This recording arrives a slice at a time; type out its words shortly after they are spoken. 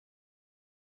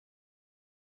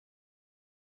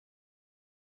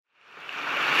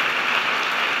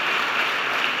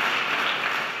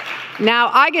Now,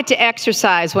 I get to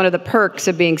exercise one of the perks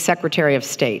of being Secretary of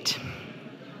State,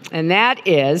 and that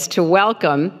is to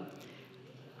welcome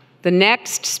the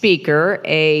next speaker,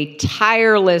 a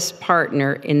tireless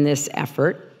partner in this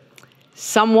effort,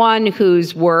 someone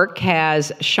whose work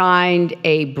has shined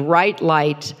a bright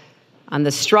light on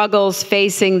the struggles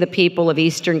facing the people of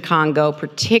Eastern Congo,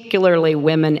 particularly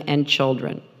women and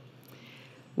children.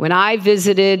 When I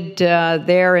visited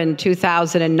there in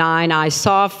 2009, I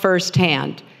saw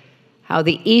firsthand how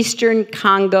the Eastern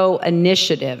Congo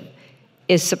Initiative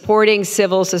is supporting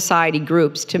civil society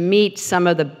groups to meet some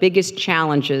of the biggest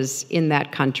challenges in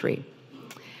that country.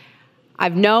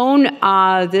 I've known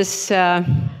this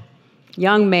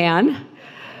young man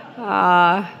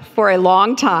for a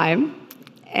long time,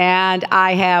 and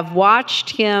I have watched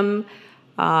him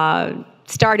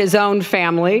start his own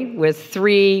family with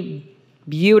 3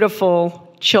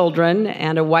 beautiful children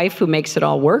and a wife who makes it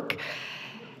all work.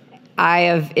 I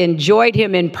have enjoyed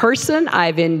him in person,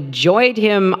 I've enjoyed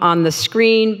him on the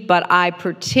screen, but I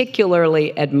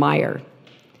particularly admire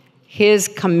his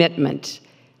commitment.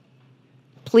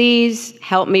 Please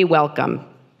help me welcome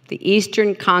the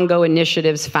Eastern Congo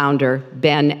Initiative's founder,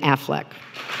 Ben Affleck.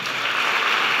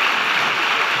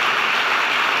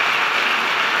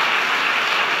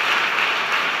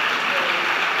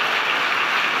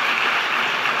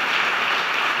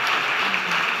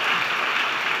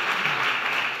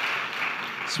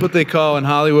 It's what they call in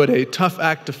Hollywood a tough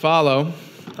act to follow.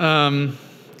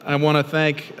 I want to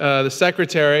thank the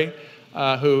Secretary,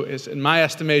 who is, in my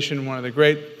estimation, one of the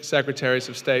great Secretaries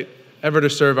of State ever to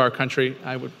serve our country.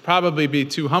 I would probably be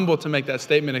too humble to make that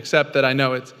statement, except that I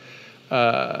know it's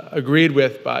agreed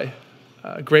with by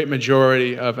a great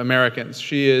majority of Americans.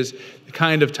 She is the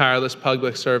kind of tireless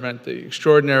public servant, the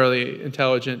extraordinarily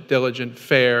intelligent, diligent,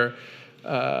 fair,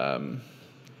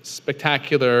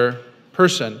 spectacular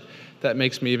person that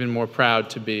makes me even more proud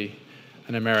to be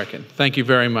an American. Thank you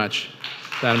very much,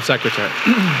 Madam Secretary.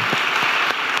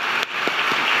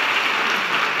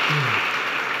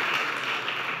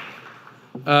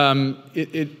 I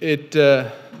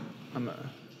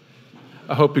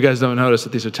hope you guys don't notice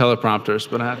that these are teleprompters,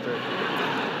 but I have to.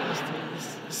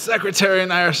 Secretary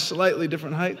and I are slightly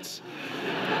different heights.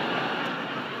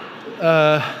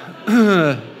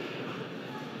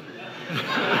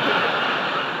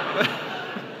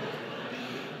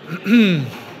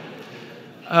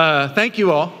 Thank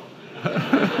you all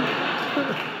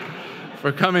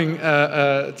for coming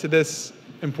to this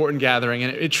important gathering,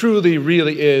 and it truly,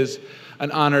 really is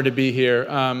an honor to be here.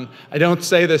 I don't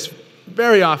say this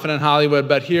very often in Hollywood,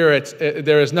 but here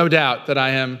there is no doubt that I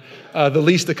am the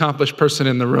least accomplished person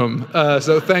in the room.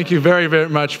 So thank you very, very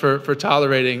much for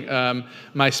tolerating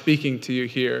my speaking to you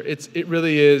here. It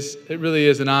really is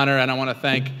an honor, and I want to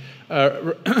thank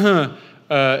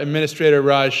Administrator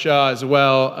Raj Shah, as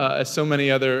well as so many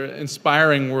other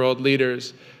inspiring world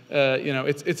leaders.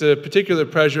 It's a particular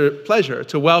pleasure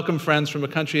to welcome friends from a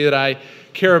country that I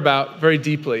care about very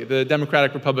deeply, the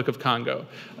Democratic Republic of Congo.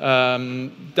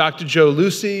 Dr. Joe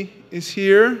Lucy is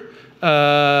here.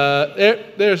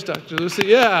 There's Dr. Lucy,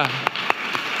 yeah.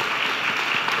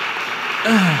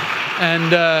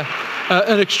 And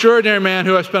an extraordinary man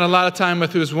who I've spent a lot of time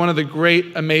with, who is one of the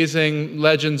great, amazing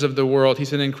legends of the world.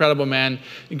 He's an incredible man.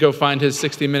 You can go find his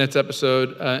 60 Minutes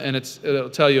episode, and it'll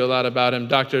tell you a lot about him.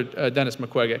 Dr. Dennis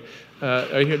Mukwege.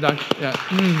 Are you here, Doctor? Yeah.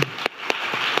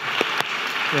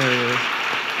 There he is.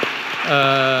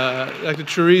 Dr.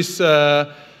 Therese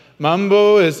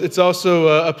Mambo it's also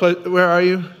a pleasure. Where are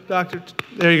you, Doctor?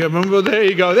 There you go, Mambo. There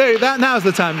you go. Now's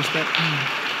the time to spend.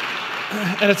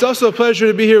 And it's also a pleasure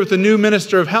to be here with the new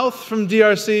Minister of Health from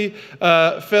DRC,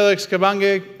 Felix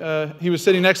Kabange. He was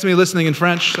sitting next to me listening in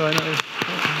French, so I know.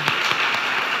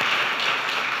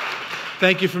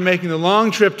 Thank you for making the long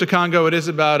trip to Congo. It is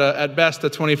about, at best, a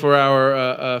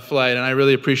 24-hour flight, and I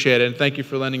really appreciate it. And thank you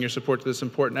for lending your support to this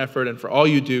important effort and for all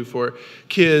you do for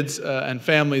kids and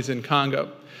families in Congo.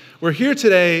 We're here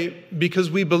today because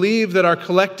we believe that our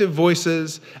collective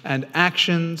voices and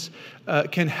actions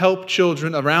can help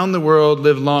children around the world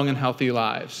live long and healthy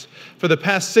lives. For the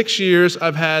past 6 years,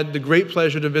 I've had the great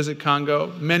pleasure to visit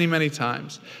Congo many, many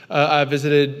times. I've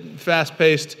visited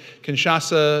fast-paced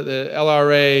Kinshasa, the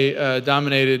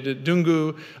LRA-dominated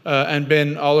Dungu, and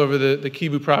been all over the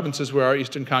Kivu provinces where our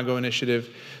Eastern Congo Initiative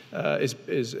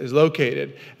is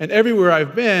located. And everywhere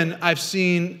I've been, I've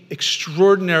seen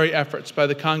extraordinary efforts by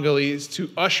the Congolese to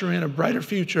usher in a brighter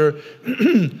future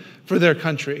for their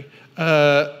country.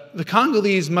 the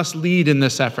Congolese must lead in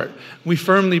this effort. We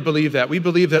firmly believe that. We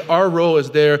believe that our role is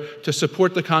there to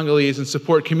support the Congolese and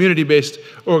support community-based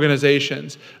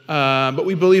organizations. But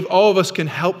we believe all of us can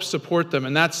help support them,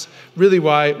 and that's really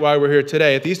why we're here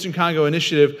today. At the Eastern Congo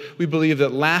Initiative, we believe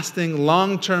that lasting,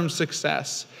 long-term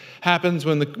success happens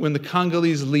when the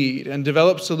Congolese lead and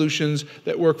develop solutions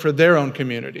that work for their own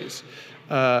communities.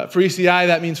 For ECI,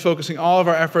 that means focusing all of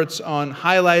our efforts on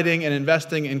highlighting and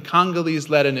investing in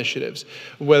Congolese-led initiatives,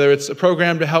 whether it's a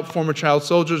program to help former child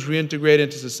soldiers reintegrate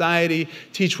into society,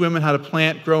 teach women how to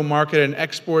plant, grow, market, and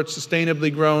export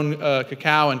sustainably grown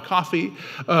cacao and coffee,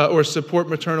 or support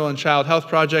maternal and child health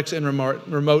projects in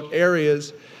remote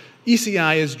areas.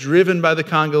 ECI is driven by the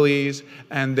Congolese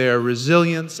and their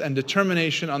resilience and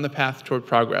determination on the path toward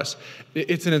progress.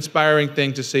 It's an inspiring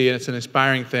thing to see, and it's an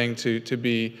inspiring thing to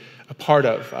be a part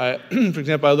of. For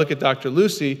example, I look at Dr.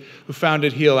 Lucy, who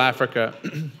founded Heal Africa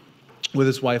with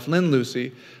his wife, Lynn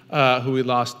Lucy, who we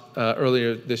lost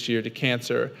earlier this year to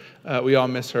cancer. We all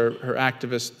miss her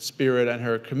activist spirit and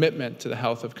her commitment to the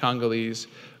health of Congolese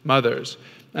mothers.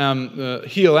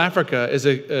 Heal Africa is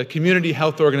a community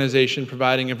health organization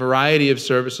providing a variety of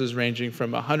services ranging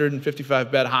from a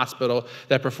 155-bed hospital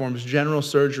that performs general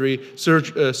surgery,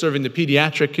 serving the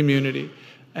pediatric community,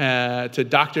 to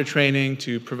doctor training,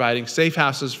 to providing safe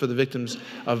houses for the victims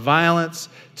of violence,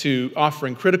 to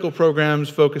offering critical programs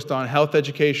focused on health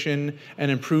education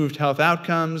and improved health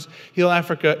outcomes. Heal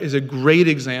Africa is a great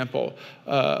example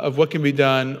of what can be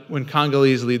done when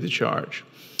Congolese lead the charge.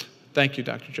 Thank you,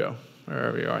 Dr. Joe,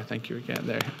 wherever you are. Thank you again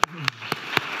there.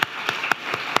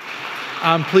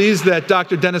 I'm pleased that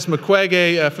Dr. Dennis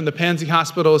Mukwege from the Panzi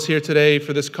Hospital is here today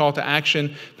for this call to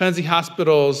action. Panzi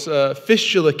Hospital's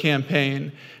fistula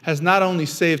campaign has not only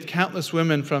saved countless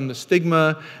women from the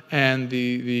stigma and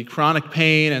the chronic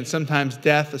pain and sometimes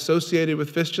death associated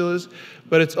with fistulas,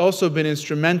 but it's also been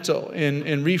instrumental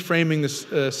in reframing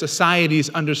the society's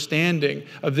understanding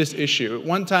of this issue. At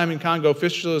one time in Congo,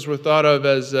 fistulas were thought of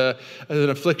as an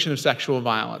affliction of sexual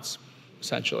violence,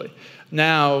 essentially.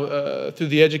 Now, through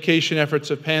the education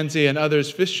efforts of Panzi and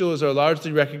others, fistulas are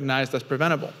largely recognized as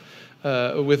preventable.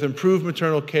 With improved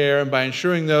maternal care and by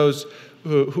ensuring those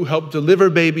who help deliver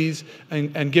babies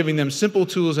and giving them simple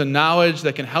tools and knowledge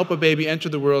that can help a baby enter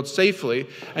the world safely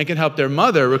and can help their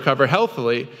mother recover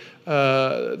healthily,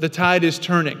 the tide is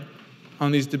turning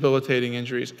on these debilitating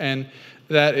injuries. And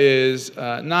that is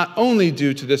not only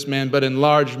due to this man, but in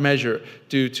large measure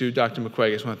due to Dr. Mukwege.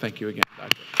 I just want to thank you again,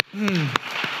 Doctor.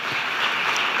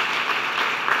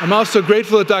 I'm also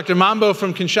grateful that Dr. Mambo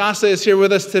from Kinshasa is here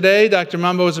with us today. Dr.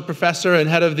 Mambo is a professor and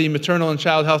head of the Maternal and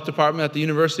Child Health Department at the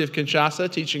University of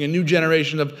Kinshasa, teaching a new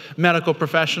generation of medical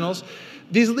professionals.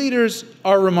 These leaders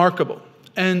are remarkable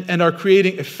and are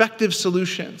creating effective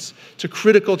solutions to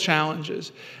critical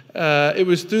challenges. It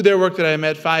was through their work that I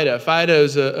met Fida. Fida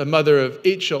is a mother of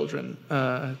 8 children,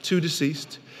 2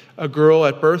 deceased, a girl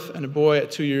at birth and a boy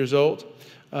at 2 years old.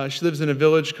 She lives in a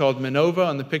village called Minova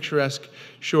on the picturesque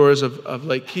shores of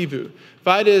Lake Kivu.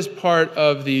 Vida is part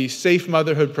of the Safe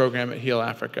Motherhood program at Heal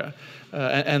Africa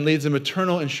and leads a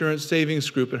maternal insurance savings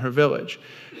group in her village.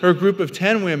 Her group of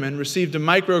 10 women received a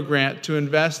micro grant to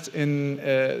invest in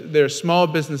their small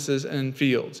businesses and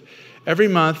fields. Every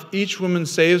month, each woman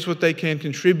saves what they can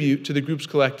contribute to the group's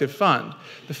collective fund.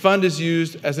 The fund is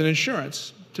used as an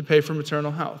insurance to pay for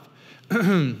maternal health.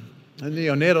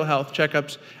 Neonatal health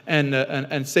checkups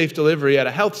and safe delivery at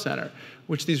a health center,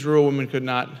 which these rural women could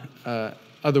not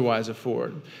otherwise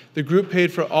afford. The group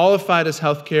paid for all of Fida's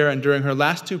health care, and during her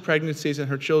last 2 pregnancies, and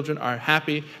her children are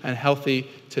happy and healthy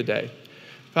today.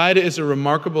 Fida is a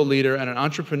remarkable leader and an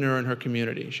entrepreneur in her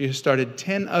community. She has started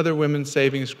 10 other women's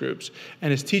savings groups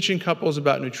and is teaching couples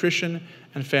about nutrition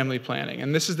and family planning.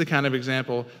 And this is the kind of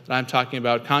example that I'm talking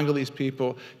about, Congolese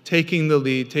people taking the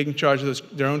lead, taking charge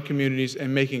of their own communities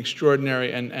and making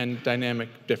extraordinary and dynamic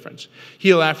difference.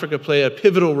 Heal Africa played a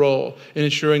pivotal role in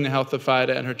ensuring the health of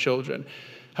Fida and her children.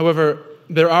 However,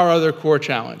 there are other core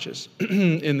challenges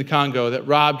in the Congo that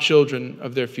rob children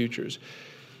of their futures.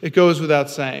 It goes without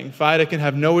saying, Fida can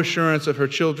have no assurance of her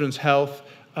children's health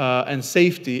and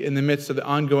safety in the midst of the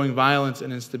ongoing violence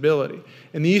and instability.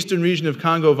 In the eastern region of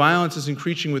Congo, violence is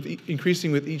increasing with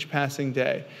each passing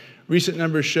day. Recent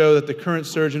numbers show that the current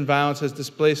surge in violence has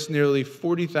displaced nearly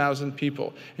 40,000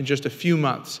 people in just a few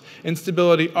months.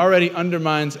 Instability already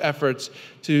undermines efforts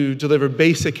to deliver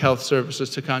basic health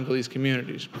services to Congolese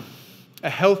communities. A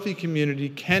healthy community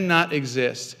cannot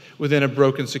exist within a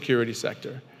broken security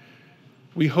sector.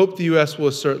 We hope the U.S. will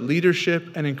assert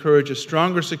leadership and encourage a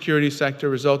stronger security sector,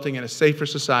 resulting in a safer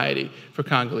society for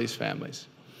Congolese families.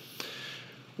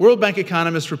 World Bank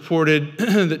economists reported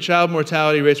that child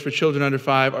mortality rates for children under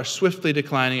 5 are swiftly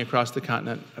declining across the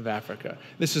continent of Africa.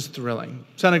 This is thrilling.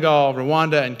 Senegal,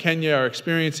 Rwanda, and Kenya are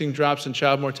experiencing drops in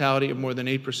child mortality of more than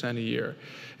 8% a year.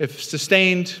 If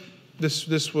sustained,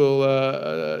 this will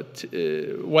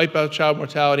wipe out child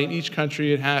mortality in each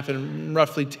country in half in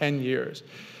roughly 10 years.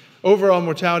 Overall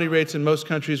mortality rates in most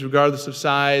countries, regardless of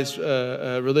size,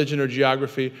 religion, or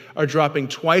geography, are dropping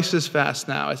twice as fast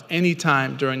now as any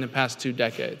time during the past 2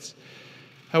 decades.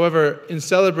 However, in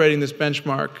celebrating this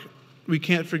benchmark, we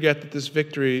can't forget that this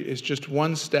victory is just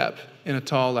one step in a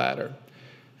tall ladder.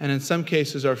 And in some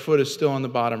cases, our foot is still on the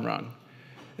bottom rung.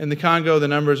 In the Congo, the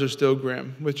numbers are still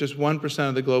grim. With just 1%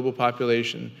 of the global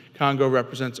population, Congo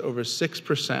represents over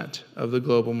 6% of the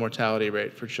global mortality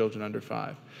rate for children under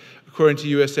 5. According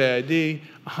to USAID,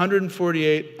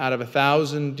 148 out of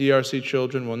 1,000 DRC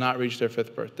children will not reach their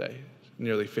 5th birthday,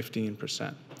 nearly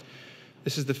 15%.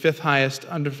 This is the 5th highest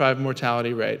under 5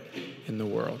 mortality rate in the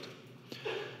world.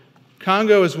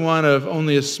 Congo is one of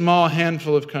only a small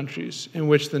handful of countries in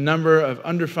which the number of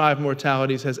under 5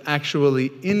 mortalities has actually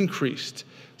increased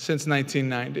since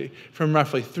 1990, from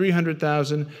roughly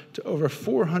 300,000 to over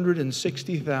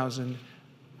 460,000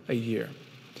 a year.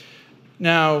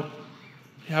 Now,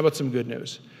 how about some good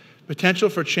news? Potential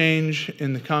for change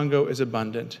in the Congo is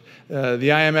abundant. The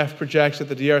IMF projects that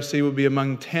the DRC will be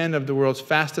among 10 of the world's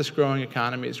fastest growing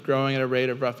economies, growing at a rate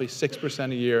of roughly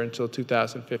 6% a year until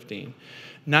 2015.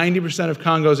 90% of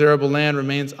Congo's arable land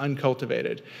remains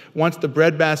uncultivated. Once the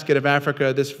breadbasket of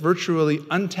Africa, this virtually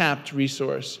untapped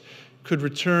resource could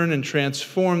return and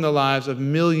transform the lives of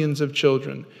millions of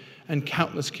children and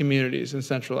countless communities in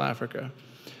Central Africa.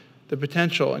 The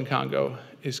potential in Congo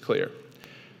is clear.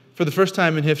 For the first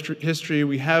time in history,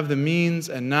 we have the means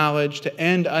and knowledge to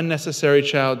end unnecessary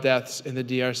child deaths in the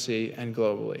DRC and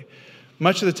globally.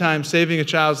 Much of the time, saving a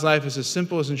child's life is as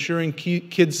simple as ensuring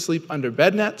kids sleep under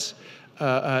bed nets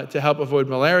to help avoid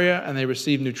malaria, and they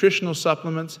receive nutritional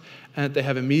supplements, and that they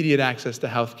have immediate access to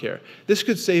health care. This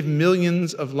could save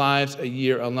millions of lives a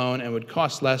year alone and would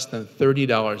cost less than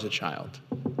 $30 a child.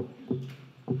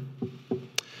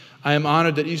 I am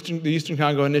honored that the Eastern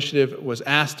Congo Initiative was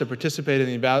asked to participate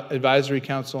in the Advisory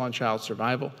Council on Child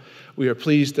Survival. We are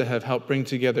pleased to have helped bring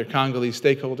together Congolese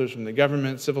stakeholders from the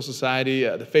government, civil society,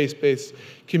 the faith-based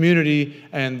community,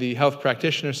 and the health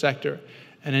practitioner sector,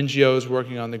 and NGOs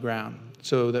working on the ground,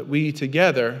 so that we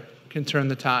together can turn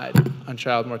the tide on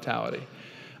child mortality.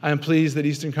 I am pleased that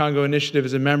Eastern Congo Initiative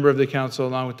is a member of the Council,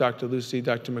 along with Dr. Lucy,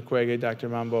 Dr. Mukwege, Dr.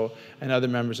 Mambo, and other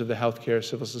members of the healthcare,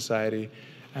 civil society,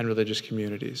 and religious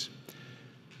communities.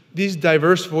 These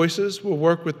diverse voices will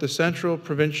work with the central,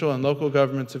 provincial, and local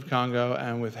governments of Congo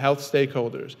and with health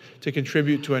stakeholders to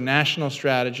contribute to a national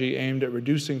strategy aimed at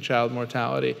reducing child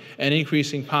mortality and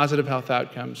increasing positive health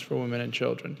outcomes for women and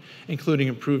children, including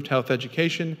improved health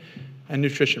education and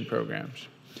nutrition programs.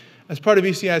 As part of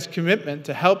ECI's commitment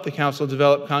to help the Council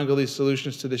develop Congolese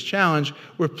solutions to this challenge,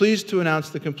 we're pleased to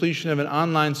announce the completion of an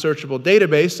online searchable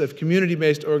database of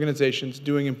community-based organizations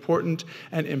doing important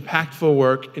and impactful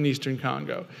work in Eastern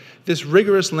Congo. This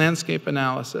rigorous landscape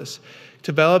analysis,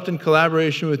 developed in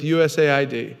collaboration with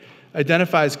USAID,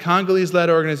 identifies Congolese-led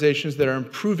organizations that are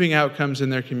improving outcomes in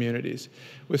their communities.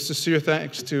 With sincere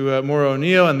thanks to Maura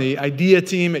O'Neill and the IDEA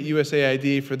team at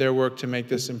USAID for their work to make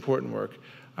this important work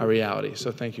a reality.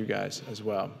 So thank you guys as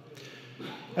well.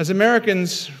 As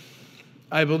Americans,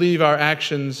 I believe our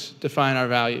actions define our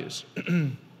values.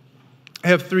 I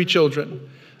have 3 children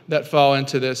that fall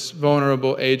into this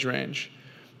vulnerable age range.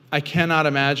 I cannot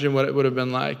imagine what it would have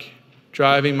been like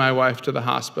driving my wife to the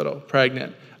hospital,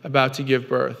 pregnant, about to give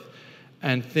birth,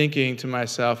 and thinking to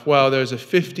myself, well, there's a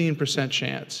 15%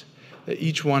 chance that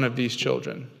each one of these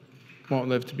children won't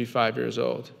live to be 5 years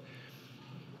old.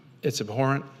 It's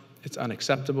abhorrent. It's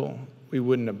unacceptable. We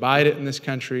wouldn't abide it in this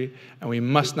country, and we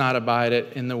must not abide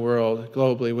it in the world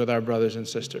globally with our brothers and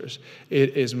sisters.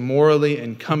 It is morally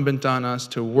incumbent on us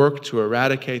to work to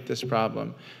eradicate this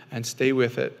problem and stay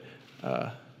with it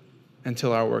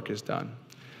until our work is done.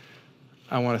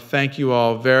 I want to thank you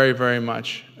all very, very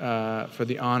much for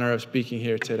the honor of speaking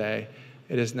here today.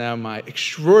 It is now my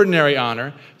extraordinary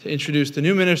honor to introduce the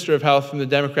new Minister of Health from the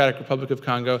Democratic Republic of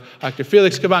Congo, Dr.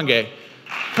 Felix Kabange.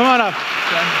 Come on up.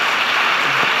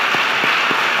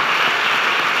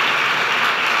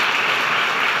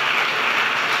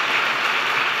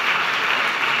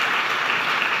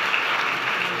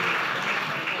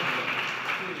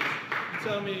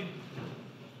 Tell me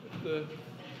the...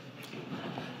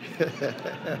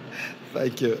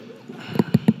 Thank you.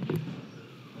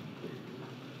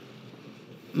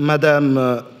 Madame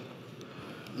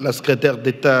la secrétaire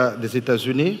d'État des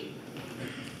États-Unis,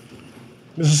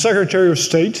 Mrs. Secretary of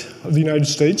State of the United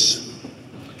States,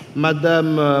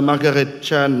 Madame Margaret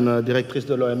Chan, directrice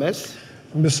de l'OMS,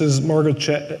 Mrs. Margaret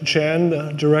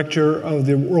Chan, Director of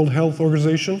the World Health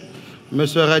Organization,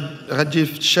 Monsieur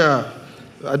Rajiv Shah,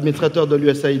 administrateur de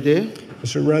l'USAID,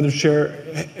 Mr. Radha Chair,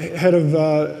 Head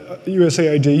of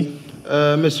USAID,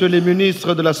 Messieurs les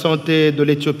ministres de la Santé de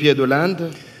l'Éthiopie et de l'Inde,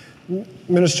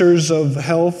 Ministers of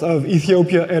Health of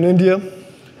Ethiopia and India,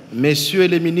 Messieurs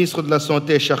les ministres de la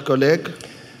Santé, chers collègues,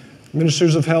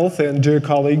 Ministers of Health and dear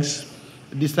colleagues,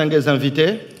 distingués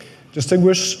invités,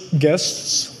 distinguished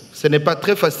guests. ce n'est pas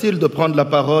très facile de prendre la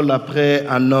parole après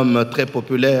un homme très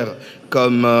populaire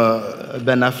comme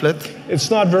Ben Affleck.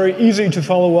 It's not very easy to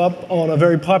follow up on a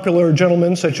very popular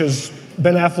gentleman such as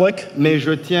Ben Affleck. Mais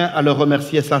je tiens à le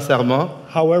remercier sincèrement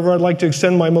However, I'd like to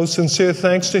extend my most sincere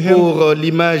thanks to him pour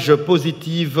l'image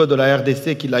positive de la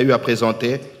RDC qu'il a eu à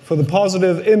présenter. for the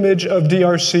positive image of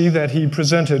DRC that he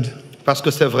presented. Parce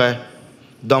que c'est vrai,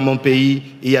 dans mon pays,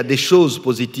 il y a des choses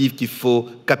positives qu'il faut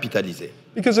capitaliser.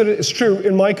 Because it is true,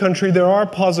 in my country, there are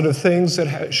positive things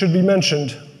that should be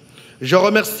mentioned. Je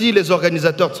remercie les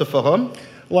organisateurs de ce forum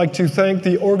I'd like to thank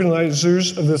the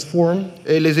organizers of this forum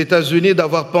et les États-Unis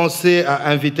d'avoir pensé à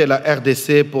inviter la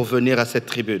RDC pour venir à cette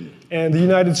tribune. and the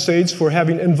United States for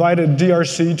having invited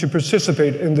DRC to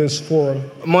participate in this forum.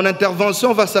 Mon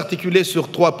intervention va s'articuler sur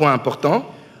 3 points importants.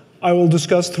 I will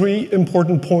discuss 3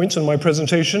 important points in my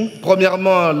presentation.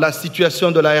 Premièrement, la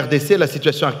situation de la RDC, la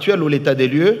situation actuelle ou l'état des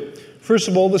lieux. First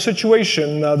of all, the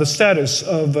situation, the status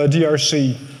of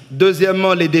DRC.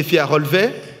 Deuxièmement, les défis à relever.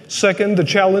 Second, the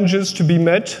challenges to be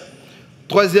met.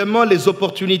 Troisièmement, les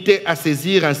opportunités à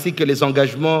saisir ainsi que les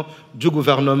engagements du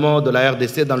gouvernement de la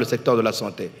RDC dans le secteur de la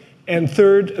santé. And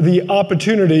third, the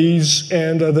opportunities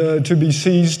and to be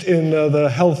seized in the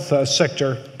health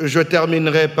sector. Je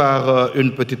terminerai par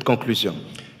une petite conclusion.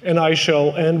 And I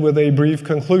shall end with a brief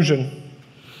conclusion.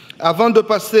 Avant de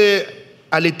passer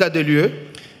à l'état des lieux,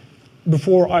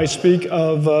 Before I speak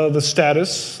of the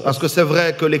status, parce que c'est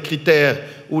vrai que les critères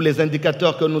ou les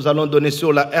indicateurs que nous allons donner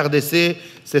sur la RDC,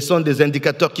 ce sont des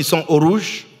indicateurs qui sont au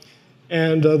rouge.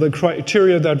 and the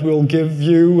criteria that we'll give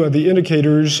you, the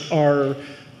indicators are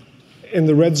in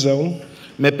the red zone.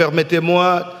 Mais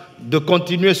permettez-moi de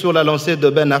continuer sur la lancée de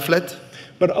Ben Affleck,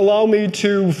 But allow me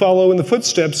to follow in the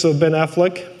footsteps of Ben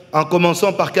Affleck en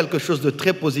commençant par quelque chose de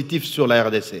très positif sur la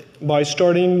RDC. by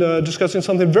starting discussing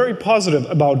something very positive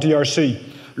about DRC.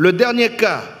 Le dernier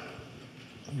cas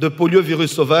de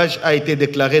poliovirus sauvage a été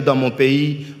déclaré dans mon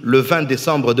pays le 20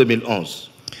 décembre 2011.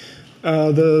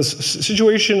 The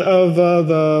situation of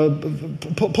the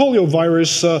polio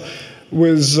virus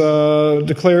was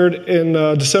declared in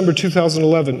December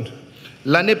 2011.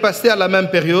 L'année passée, à la même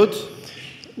période,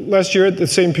 Last year, at the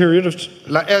same period,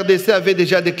 la RDC avait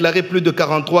déjà déclaré plus de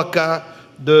 43 cas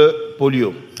de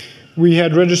polio. we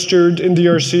had registered in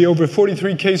DRC over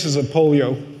 43 cases of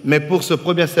polio. Mais pour ce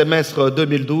premier semestre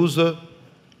 2012,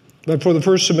 But for the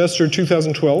first semester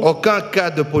 2012, aucun cas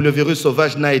de poliovirus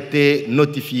sauvage n'a été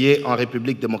notifié en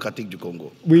République démocratique du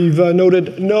Congo. we've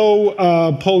noted no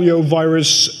polio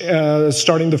virus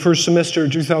starting the first semester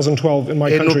 2012 in my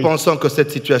Et nous country. pensons que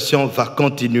cette situation va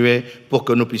continuer pour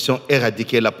que nous puissions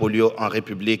éradiquer la polio en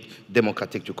République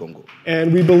démocratique du Congo.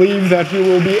 And we believe that we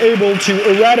will be able to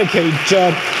eradicate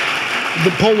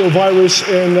the polio virus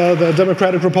in the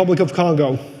Democratic Republic of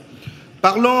Congo.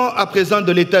 Parlons à présent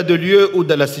de l'état de lieu ou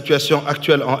de la situation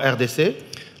actuelle en RDC.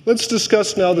 Let's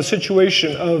discuss now the situation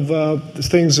of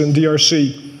things in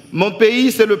DRC. Mon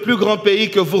pays, c'est le plus grand pays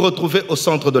que vous retrouvez au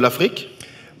centre de l'Afrique.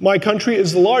 My country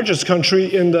is the largest country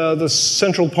in the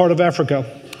central part of Africa.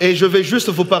 Et je vais juste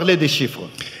vous parler des chiffres.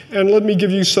 And let me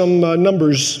give you some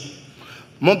numbers.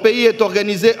 Mon pays est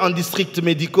organisé en districts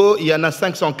médicaux. Il y en a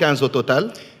 515 au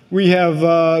total. We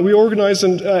organize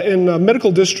in medical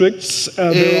districts.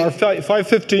 There are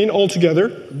 515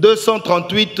 altogether.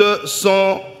 238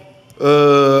 sont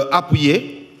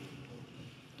appuyés.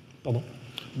 Pardon.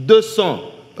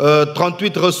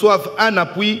 238 reçoivent un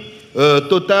appui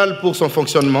total pour son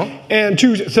fonctionnement. And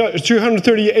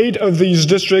 238 of these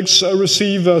districts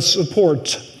receive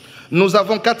support. Nous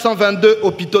avons 422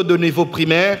 hôpitaux de niveau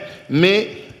primaire, mais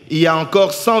il y a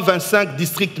encore 125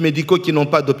 districts médicaux qui n'ont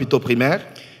pas d'hôpitaux primaires.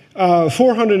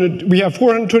 We have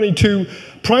 422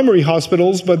 primary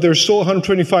hospitals, but there's still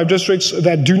 125 districts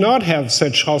that do not have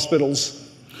such hospitals.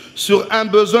 Sur un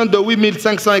besoin de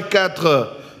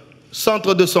 8504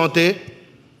 centres de santé,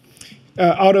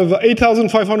 Out of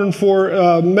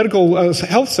 8,504 medical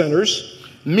health centers,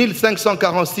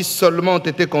 1546 seulement ont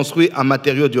été construits en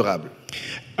matériaux durables.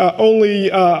 only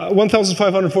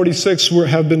 1,546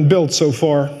 have been built so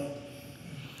far.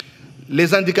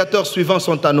 Les indicateurs suivants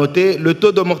sont à noter. Le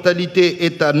taux de mortalité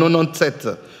est à 97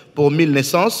 pour 1000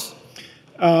 naissances.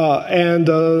 A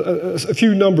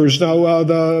few numbers. Now,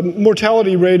 the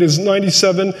mortality rate is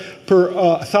 97 per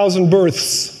 1,000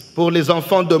 births. Pour les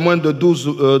enfants de moins de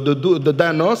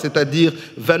 1 an, c'est-à-dire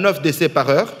 29 décès par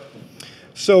heure.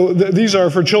 So these are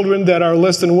for children that are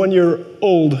less than 1 year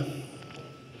old.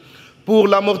 Pour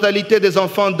la mortalité des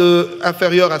enfants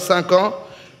inférieurs à 5 ans,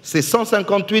 c'est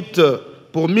 158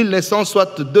 pour 1000 naissances,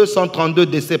 soit 232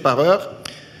 décès par heure.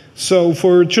 So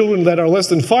for children that are less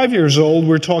than 5 years old,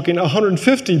 we're talking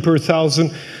 150 per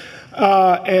 1,000,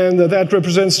 and that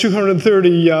represents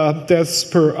 230 deaths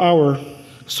per hour.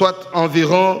 Soit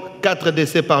environ 4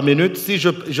 décès par minute. Si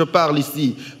je parle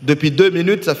ici depuis 2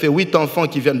 minutes, ça fait 8 enfants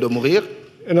qui viennent de mourir.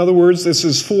 In other words, this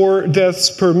is 4 deaths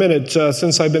per minute.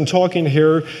 Since I've been talking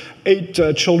here,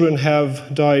 8 children have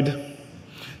died.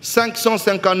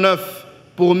 559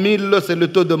 pour 1000, c'est le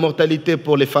taux de mortalité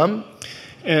pour les femmes.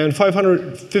 And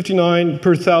 559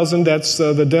 per 1,000, that's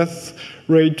the death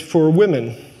rate for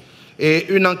women. Et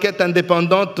une enquête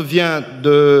indépendante vient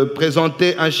de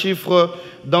présenter un chiffre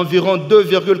d'environ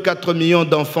 2,4 millions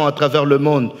d'enfants à travers le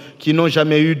monde qui n'ont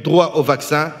jamais eu droit au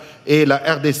vaccin, et la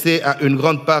RDC a une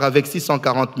grande part avec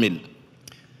 640 000.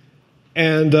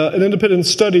 And an independent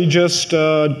study just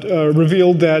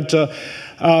revealed that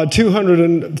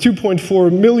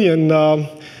 2.4 million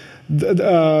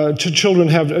children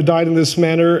have died in this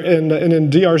manner, and in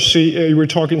DRC we're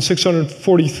talking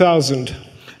 640,000.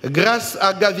 Grâce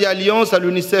à Gavi Alliance, à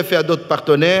l'UNICEF et à d'autres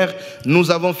partenaires, nous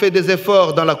avons fait des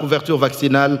efforts dans la couverture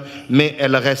vaccinale, mais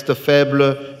elle reste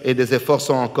faible et des efforts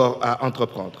sont encore à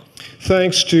entreprendre.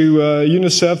 Thanks to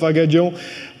UNICEF, Agadion,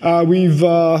 we've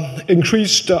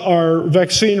increased our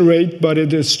vaccine rate, but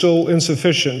it is still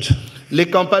insufficient. Les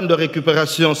campagnes de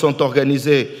récupération sont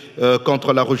organisées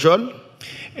contre la rougeole.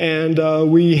 And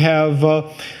we have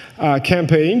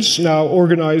campaigns now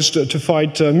organized to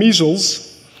fight measles.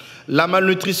 La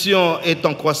malnutrition est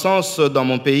en croissance dans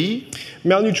mon pays.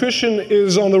 Malnutrition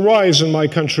is on the rise in my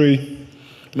country.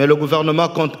 Mais le gouvernement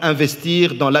compte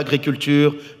investir dans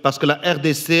l'agriculture parce que la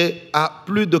RDC a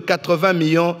plus de 80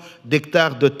 millions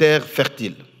d'hectares de terres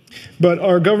fertiles. But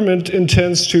our government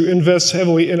intends to invest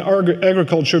heavily in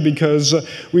agriculture because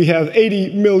we have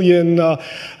 80 million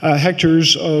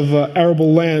hectares of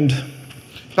arable land.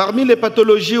 Parmi les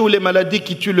pathologies ou les maladies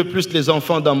qui tuent le plus les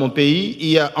enfants dans mon pays, il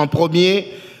y a en premier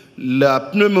la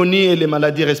pneumonie et les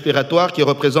maladies respiratoires qui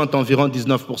représentent environ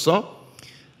 19%.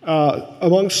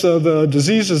 Amongst the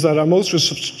diseases that are most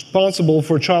responsible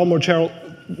for child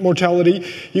mortality,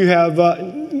 you have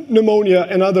pneumonia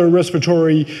and other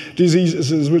respiratory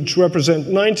diseases, which represent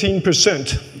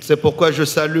 19%. C'est pourquoi je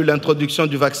salue l'introduction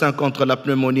du vaccin contre la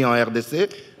pneumonie en RDC.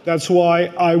 That's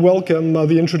why I welcome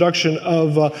the introduction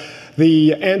of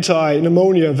the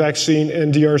anti-pneumonia vaccine in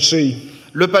DRC.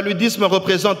 Le paludisme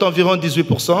représente environ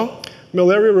 18%.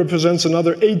 Malaria represents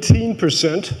another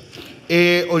 18%.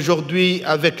 Et aujourd'hui,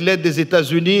 avec l'aide des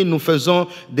États-Unis, nous faisons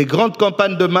des grandes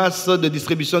campagnes de masse de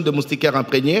distribution de moustiquaires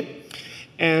imprégnés.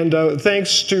 And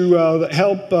thanks to the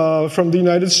help from the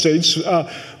United States,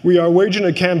 we are waging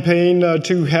a campaign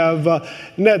to have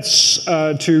nets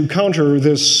to counter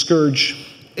this scourge.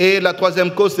 Et la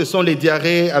troisième cause, ce sont les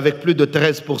diarrhées avec plus de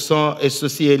 13%, et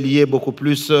ceci est lié beaucoup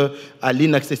plus à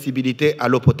l'inaccessibilité à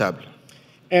l'eau potable.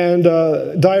 And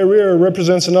diarrhea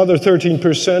represents another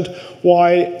 13%.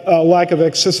 Why lack of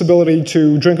accessibility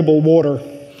to drinkable water?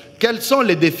 Quels sont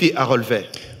les défis à relever?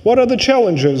 What are the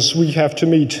challenges we have to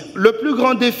meet? Le plus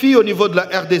grand défi au niveau de la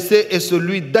RDC est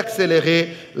celui d'accélérer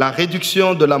la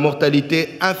réduction de la mortalité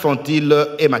infantile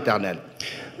et maternelle.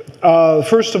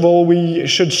 First of all, we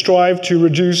should strive to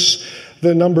reduce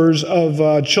the numbers of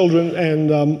children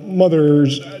and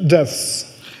mothers' deaths.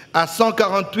 À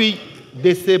 148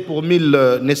 décès pour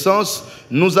 1000 naissances,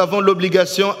 nous avons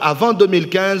l'obligation, avant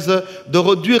 2015, de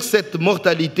réduire cette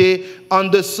mortalité en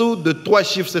dessous de 3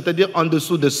 chiffres, c'est-à-dire en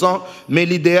dessous de 100, mais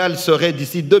l'idéal serait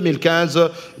d'ici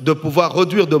 2015 de pouvoir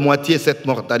réduire de moitié cette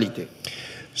mortalité.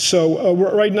 So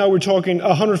right now we're talking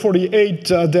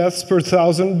 148 deaths per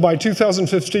 1,000. By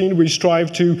 2015, we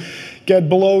strive to get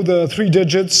below the 3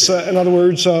 digits. In other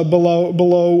words, below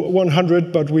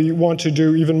 100, but we want to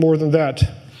do even more than that.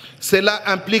 Cela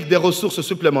implique des ressources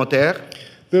supplémentaires.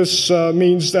 This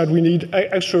means that we need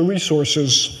extra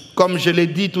resources. Comme je l'ai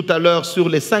dit tout à l'heure, sur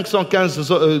les 515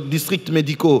 districts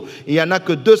médicaux, il n'y en a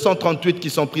que 238 qui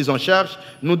sont pris en charge.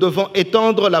 Nous devons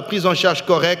étendre la prise en charge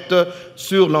correcte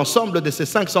sur l'ensemble de ces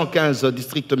 515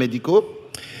 districts médicaux.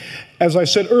 As I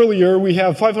said earlier, we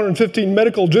have 515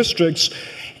 medical districts,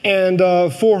 And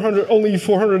only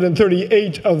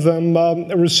 438 of them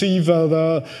receive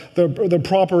the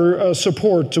proper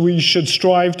support. We should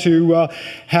strive to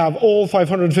have all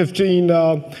 515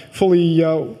 fully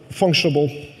functionable.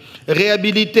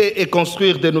 Réhabiliter et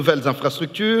construire de nouvelles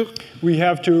infrastructures. We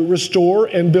have to restore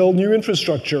and build new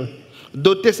infrastructure.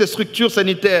 Doter ces structures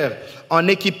sanitaires en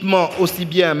équipement aussi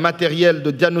bien matériel de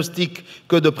diagnostic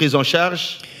que de prise en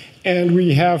charge. And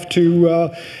we have to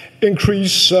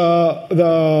increase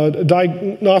the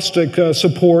diagnostic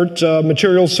support,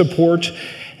 material support,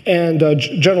 and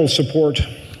general support.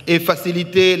 Et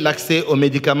faciliter l'accès aux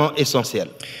médicaments essentiels.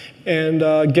 And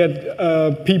get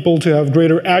people to have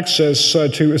greater access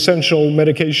to essential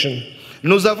medication.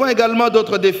 Nous avons également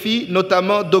d'autres défis,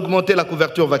 notamment d'augmenter la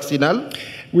couverture vaccinale.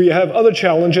 We have other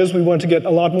challenges. We want to get a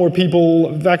lot more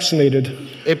people vaccinated.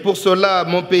 Et pour cela,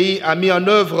 mon pays a mis en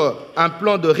œuvre un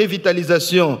plan de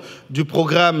revitalisation du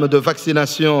programme de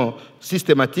vaccination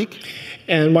systématique.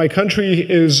 And my country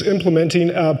is implementing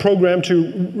a program to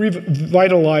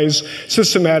revitalize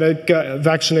systematic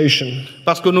vaccination.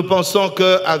 Parce que nous pensons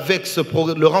qu'avec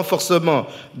le renforcement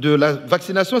de la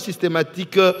vaccination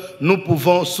systématique, nous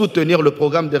pouvons soutenir le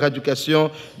programme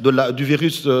d'éradication du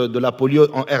virus de la polio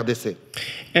en RDC.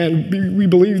 And we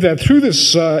believe that through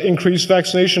this increased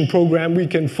vaccination program, we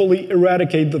can fully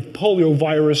eradicate the polio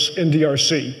virus in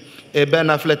DRC. Et Ben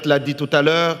Affleck l'a dit tout à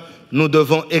l'heure, nous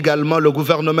devons également, le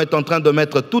gouvernement est en train de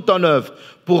mettre tout en œuvre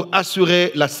pour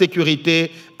assurer la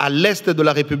sécurité à l'est de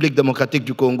la République démocratique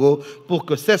du Congo pour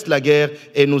que cesse la guerre,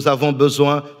 et nous avons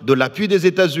besoin de l'appui des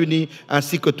États-Unis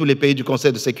ainsi que tous les pays du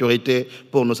Conseil de sécurité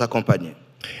pour nous accompagner.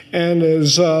 And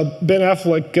as Ben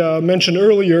Affleck mentioned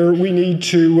earlier, we need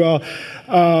to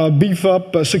beef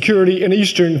up security in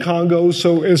eastern Congo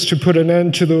so as to put an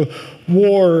end to the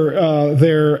war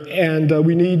there, and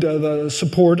we need the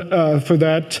support for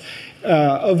that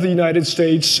of the United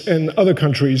States and other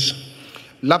countries.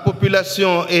 La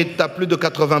population est à plus de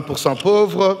 80%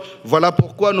 pauvre. Voilà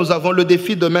pourquoi nous avons le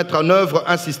défi de mettre en œuvre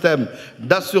un système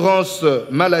d'assurance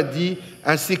maladie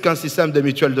ainsi qu'un système de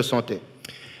mutuelle de santé.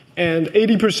 And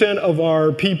 80% of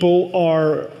our people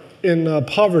are in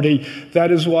poverty. That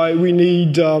is why we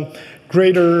need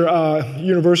greater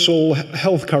universal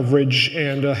health coverage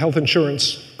and health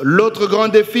insurance. L'autre grand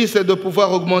défi, c'est de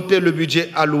pouvoir augmenter le budget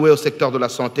alloué au secteur de la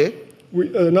santé.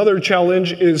 Another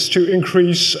challenge is to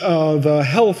increase the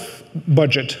health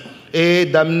budget. Et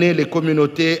d'amener les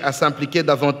communautés à s'impliquer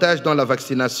davantage dans la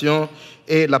vaccination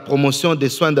et la promotion des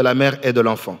soins de la mère et de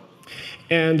l'enfant.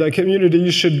 And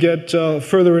communities should get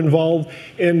further involved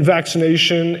in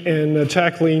vaccination and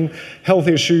tackling health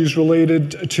issues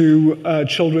related to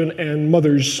children and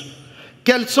mothers.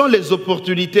 Quelles sont les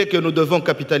opportunités que nous devons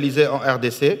capitaliser en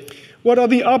RDC? What are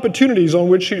the opportunities on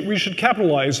which we should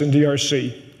capitalize in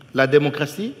DRC? La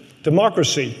démocratie.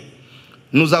 Democracy.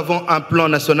 Nous avons un plan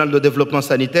national de développement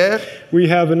sanitaire. We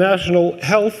have a national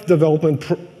health development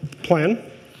plan.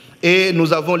 Et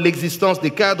nous avons l'existence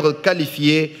des cadres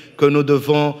qualifiés que nous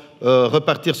devons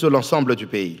repartir sur l'ensemble du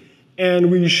pays. And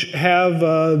we have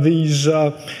these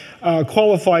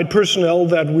qualified personnel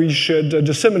that we should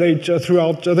disseminate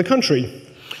throughout the country.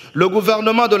 Le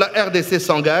gouvernement de la RDC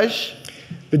s'engage.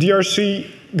 The DRC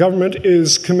government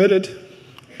is committed.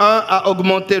 À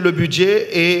augmenter le budget,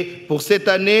 et pour cette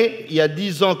année, il y a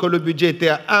 10 ans que le budget était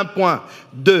à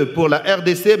 1,2 pour la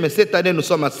RDC, mais cette année nous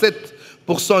sommes à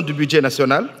 7% du budget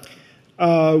national.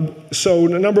 So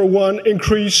number one,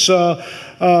 increase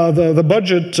the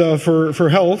budget for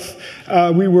health.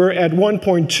 We were at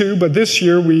 1.2, but this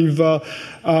year we've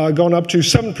gone up to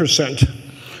 7%.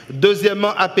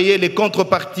 Deuxièmement, à payer les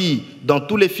contreparties dans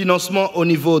tous les financements au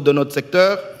niveau de notre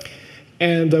secteur.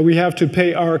 And we have to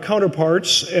pay our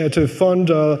counterparts to fund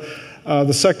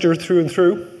the sector through and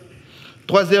through.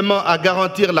 Troisièmement, à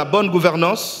garantir la bonne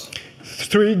gouvernance.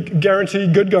 3, guarantee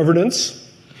good governance.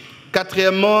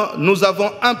 Quatrièmement, nous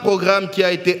avons un programme qui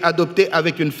a été adopté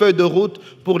avec une feuille de route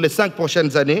pour les 5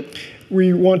 prochaines années.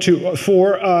 We want to,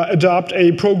 adopt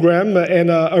a program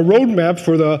and a roadmap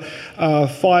for the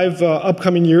 5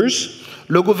 upcoming years.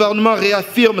 Le gouvernement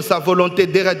réaffirme sa volonté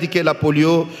d'éradiquer la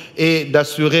polio et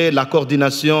d'assurer la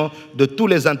coordination de tous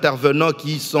les intervenants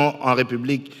qui sont en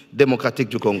République démocratique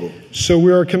du Congo. So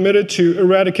we are committed to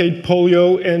eradicate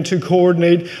polio and to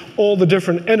coordinate all the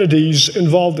different entities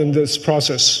involved in this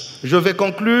process. Je vais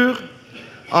conclure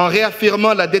en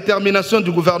réaffirmant la détermination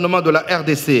du gouvernement de la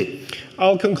RDC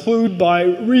I'll conclude by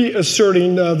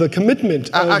reasserting the commitment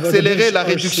à of accélérer the la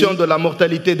DRC. réduction de la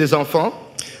mortalité des enfants.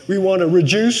 We want to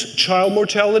reduce child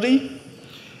mortality.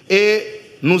 Et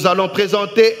nous allons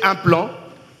présenter un plan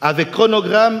avec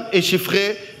chronogramme et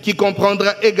chiffré qui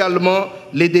comprendra également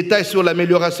les détails sur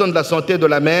l'amélioration de la santé de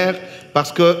la mère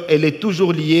parce qu'elle est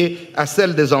toujours liée à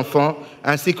celle des enfants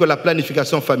ainsi que la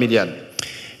planification familiale.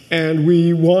 And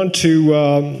we want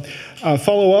to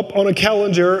follow up on a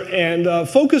calendar and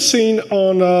focusing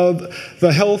on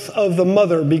the health of the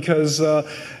mother because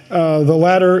the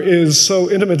latter is so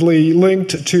intimately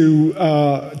linked to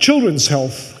children's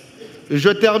health.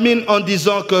 Je termine en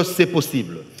disant que c'est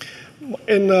possible.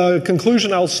 In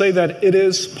conclusion, I'll say that it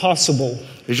is possible.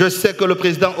 Je sais que le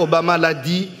président Obama l'a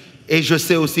dit et je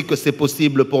sais aussi que c'est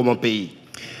possible pour mon pays.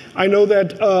 I know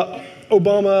that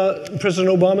President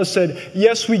Obama said,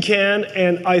 yes, we can,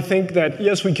 and I think that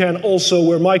yes, we can also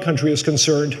where my country is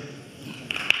concerned.